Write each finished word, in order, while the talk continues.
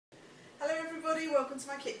welcome to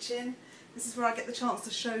my kitchen. This is where I get the chance to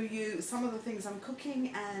show you some of the things I'm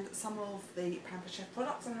cooking and some of the Pampered Chef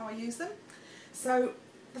products and how I use them. So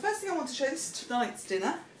the first thing I want to show you is tonight's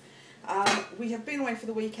dinner. We have been away for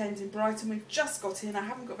the weekend in Brighton. We've just got in. I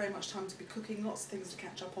haven't got very much time to be cooking, lots of things to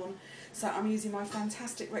catch up on. So I'm using my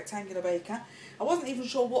fantastic rectangular baker. I wasn't even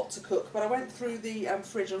sure what to cook, but I went through the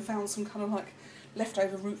fridge and found some kind of like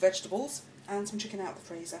leftover root vegetables and some chicken out of the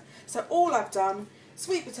freezer. So all I've done,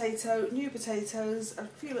 sweet potato, new potatoes, a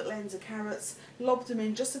few little ends of carrots, lobbed them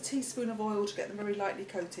in just a teaspoon of oil to get them very lightly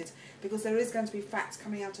coated, because there is going to be fat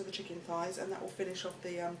coming out of the chicken thighs and that will finish off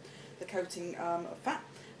the coating of fat.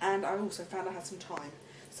 And I also found I had some thyme,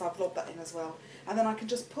 so I've lobbed that in as well. And then I can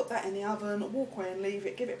just put that in the oven, walk away and leave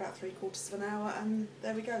it, give it about 3/4 of an hour, and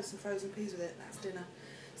there we go, some frozen peas with it, that's dinner.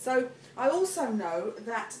 So I also know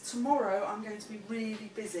that tomorrow I'm going to be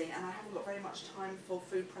really busy and I haven't got very much time for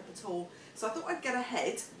food prep at all. So I thought I'd get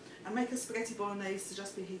ahead and make a spaghetti bolognese to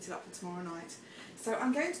just be heated up for tomorrow night. So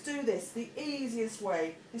I'm going to do this the easiest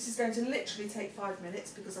way. This is going to literally take 5 minutes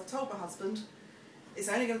because I've told my husband it's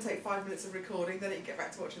only going to take 5 minutes of recording, then he can get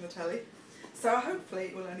back to watching the telly. So hopefully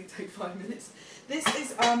it will only take 5 minutes. This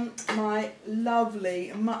is my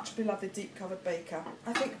lovely, much beloved deep covered baker.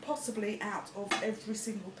 I think possibly out of every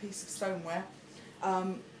single piece of stoneware,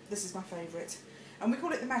 this is my favourite. And we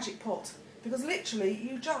call it the magic pot because literally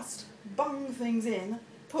you just bung things in,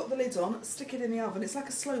 put the lid on, stick it in the oven. It's like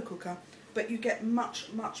a slow cooker, but you get much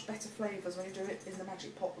better flavours when you do it in the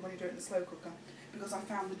magic pot than when you do it in the slow cooker, because I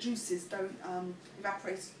found the juices don't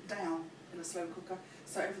evaporate down in a slow cooker,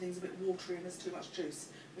 so everything's a bit watery and there's too much juice,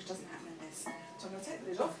 which doesn't happen in this. So I'm going to take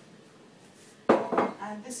the lid off,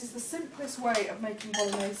 and this is the simplest way of making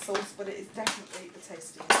bolognese sauce, but it is definitely the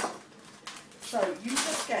tastiest. So you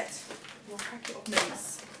just get your packet of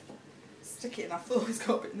mince, stick it in. I thought it's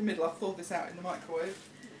got a bit in the middle. I've thawed this out in the microwave.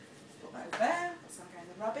 Put that over there. That's going to go in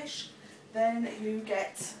the rubbish. Then you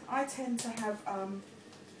get, I tend to have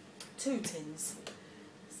 2 tins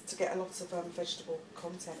to get a lot of vegetable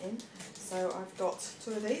content in. So I've got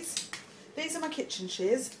 2 of these. These are my kitchen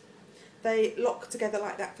shears. They lock together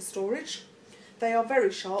like that for storage. They are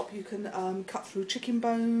very sharp. You can cut through chicken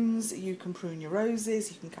bones, you can prune your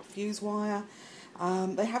roses, you can cut fuse wire.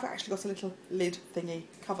 They have actually got a little lid thingy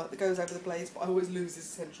cover that goes over the blades, but I always lose these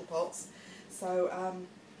essential parts. So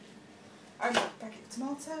I've got a packet of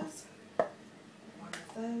tomatoes, one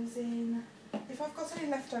of those in. If I've got any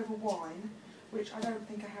leftover wine, which I don't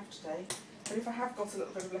think I have today, but if I have got a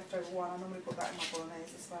little bit of leftover wine, I normally put that in my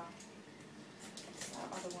bolognese as well. So that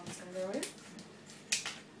other one's going to go in.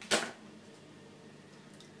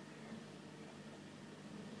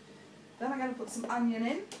 Then I'm going to put some onion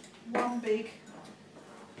in, 1 big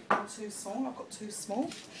or 2 small. I've got 2 small,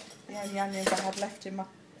 the only onions I had left in my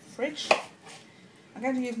fridge. I'm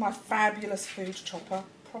going to use my fabulous food chopper.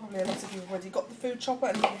 Probably a lot of you have already got the food chopper,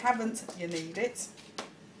 and if you haven't, you need it.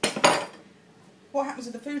 What happens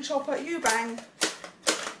with the food chopper? You bang,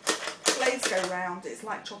 blades go round. It's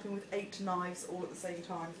like chopping with 8 knives all at the same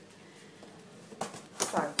time.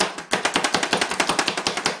 So,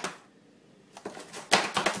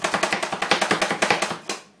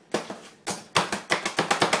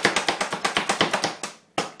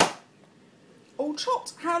 all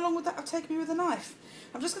chopped. How long would that have taken me with a knife?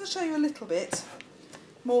 I'm just going to show you a little bit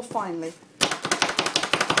more finely.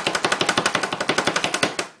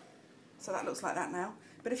 So that looks like that now.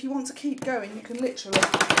 But if you want to keep going, you can literally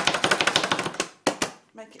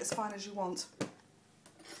make it as fine as you want.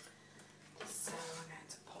 So I'm going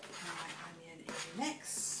to pop my onion in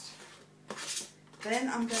next. Then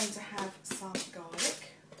I'm going to have some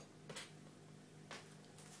garlic.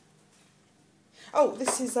 Oh,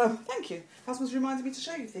 this is, thank you. Husband's reminded me to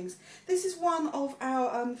show you things. This is one of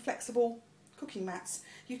our flexible cooking mats.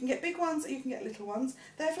 You can get big ones, you can get little ones.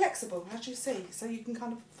 They're flexible, as you see, so you can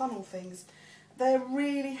kind of funnel things. They're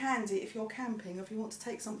really handy if you're camping or if you want to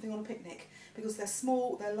take something on a picnic, because they're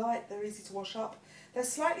small, they're light, they're easy to wash up. They're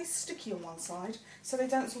slightly sticky on one side, so they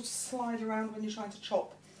don't sort of slide around when you're trying to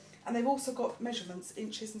chop. And they've also got measurements,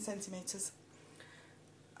 inches and centimetres.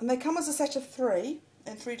 And they come as a set of 3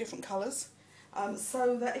 in 3 different colours.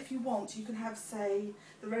 So that if you want, you can have, say,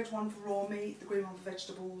 the red one for raw meat, the green one for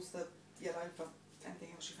vegetables, the yellow for anything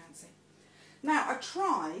else you fancy. Now, I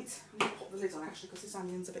tried, I'm going to pop the lid on actually because this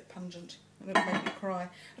onion's a bit pungent and it'll make me cry.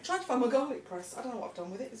 I tried to find my garlic press. I don't know what I've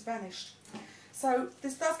done with it, it's vanished. So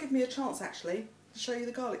this does give me a chance actually to show you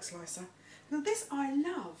the garlic slicer. Now this I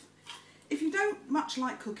love. If you don't much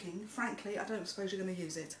like cooking, frankly, I don't suppose you're going to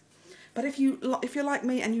use it. But if you're like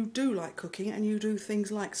me and you do like cooking and you do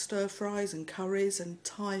things like stir fries and curries and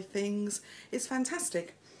Thai things, it's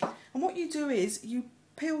fantastic. And what you do is you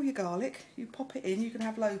peel your garlic, you pop it in, you can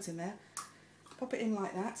have loads in there, pop it in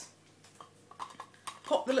like that,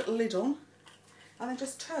 pop the little lid on, and then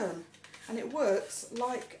just turn, and it works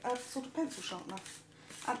like a sort of pencil sharpener.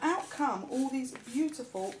 And out come all these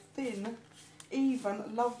beautiful, thin,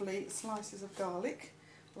 even, lovely slices of garlic,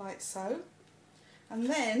 like so. And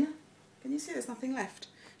then, can you see there's nothing left?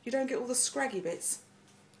 You don't get all the scraggy bits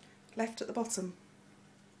left at the bottom.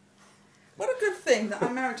 What a good thing that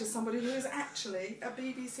I'm married to somebody who is actually a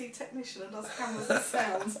BBC technician and does cameras and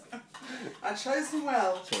sounds. I chose him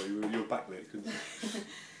well. Sorry, you're backlit.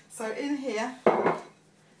 So in here,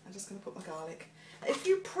 I'm just going to put my garlic. If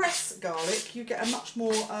you press garlic, you get a much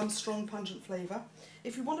more strong, pungent flavour.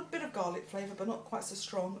 If you want a bit of garlic flavour but not quite so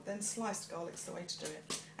strong, then sliced garlic's the way to do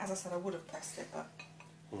it. As I said, I would have pressed it, but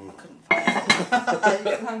I couldn't find it. You're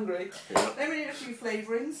getting hungry. Yeah. Then we need a few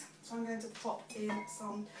flavourings. So I'm going to pop in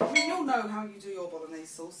some... I mean, you'll know how you do your bolognese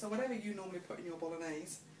sauce, so whatever you normally put in your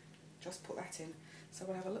bolognese, just put that in. So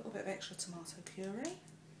we'll have a little bit of extra tomato puree,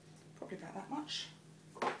 probably about that much.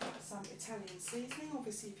 Some Italian seasoning,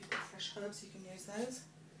 obviously if you've got fresh herbs you can use those,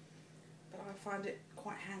 but I find it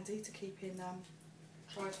quite handy to keep in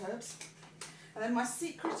dried herbs. And then my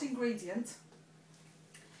secret ingredient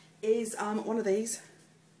is one of these,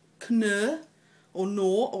 Knorr or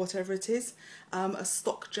Knorr or whatever it is, a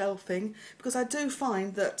stock gel thing, because I do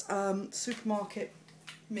find that supermarket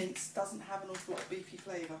mince doesn't have an awful lot of beefy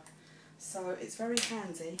flavour, so it's very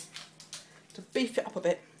handy to beef it up a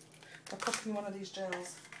bit by popping one of these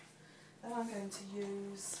gels. Then I'm going to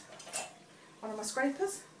use one of my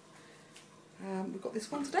scrapers. We've got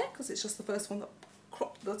this one today because it's just the first one that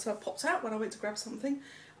popped out when I went to grab something.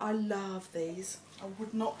 I love these. I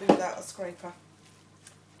would not be without a scraper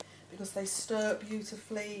because they stir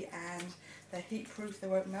beautifully and they're heat proof, they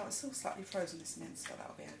won't melt. It's still slightly frozen, this mince, so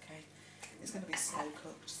that'll be okay. It's going to be slow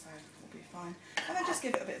cooked, so it'll be fine. And then just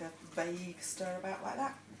give it a bit of a vague stir about like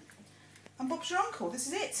that. And Bob's your uncle, this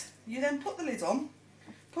is it. You then put the lid on,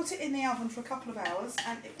 put it in the oven for a couple of hours,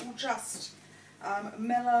 and it will just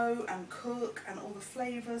mellow and cook, and all the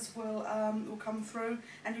flavours will come through,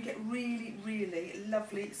 and you get really, really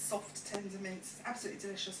lovely, soft, tender mince. It's absolutely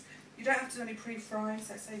delicious. You don't have to do any pre-frying,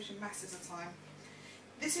 so it saves you masses of time.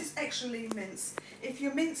 This is extra lean mince. If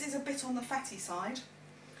your mince is a bit on the fatty side,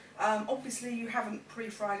 obviously you haven't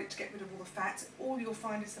pre-fried it to get rid of all the fat. All you'll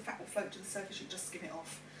find is the fat will float to the surface, you just skim it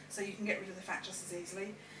off. So you can get rid of the fat just as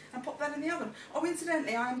easily. And pop that in the oven. Oh,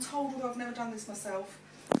 incidentally, I am told, although I've never done this myself,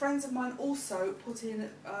 friends of mine also put in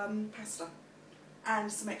pasta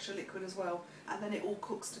and some extra liquid as well, and then it all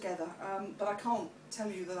cooks together. But I can't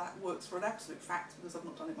tell you that that works for an absolute fact because I've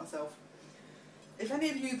not done it myself. If any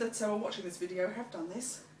of you that are watching this video have done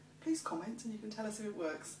this, please comment and you can tell us if it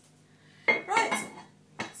works. Right,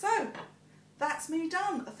 so that's me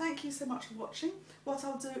done. Thank you so much for watching. What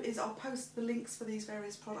I'll do is I'll post the links for these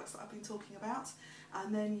various products that I've been talking about,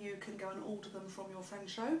 and then you can go and order them from your friend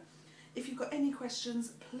show. If you've got any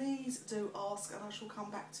questions, please do ask and I shall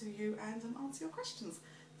come back to you and answer your questions.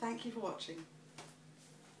 Thank you for watching.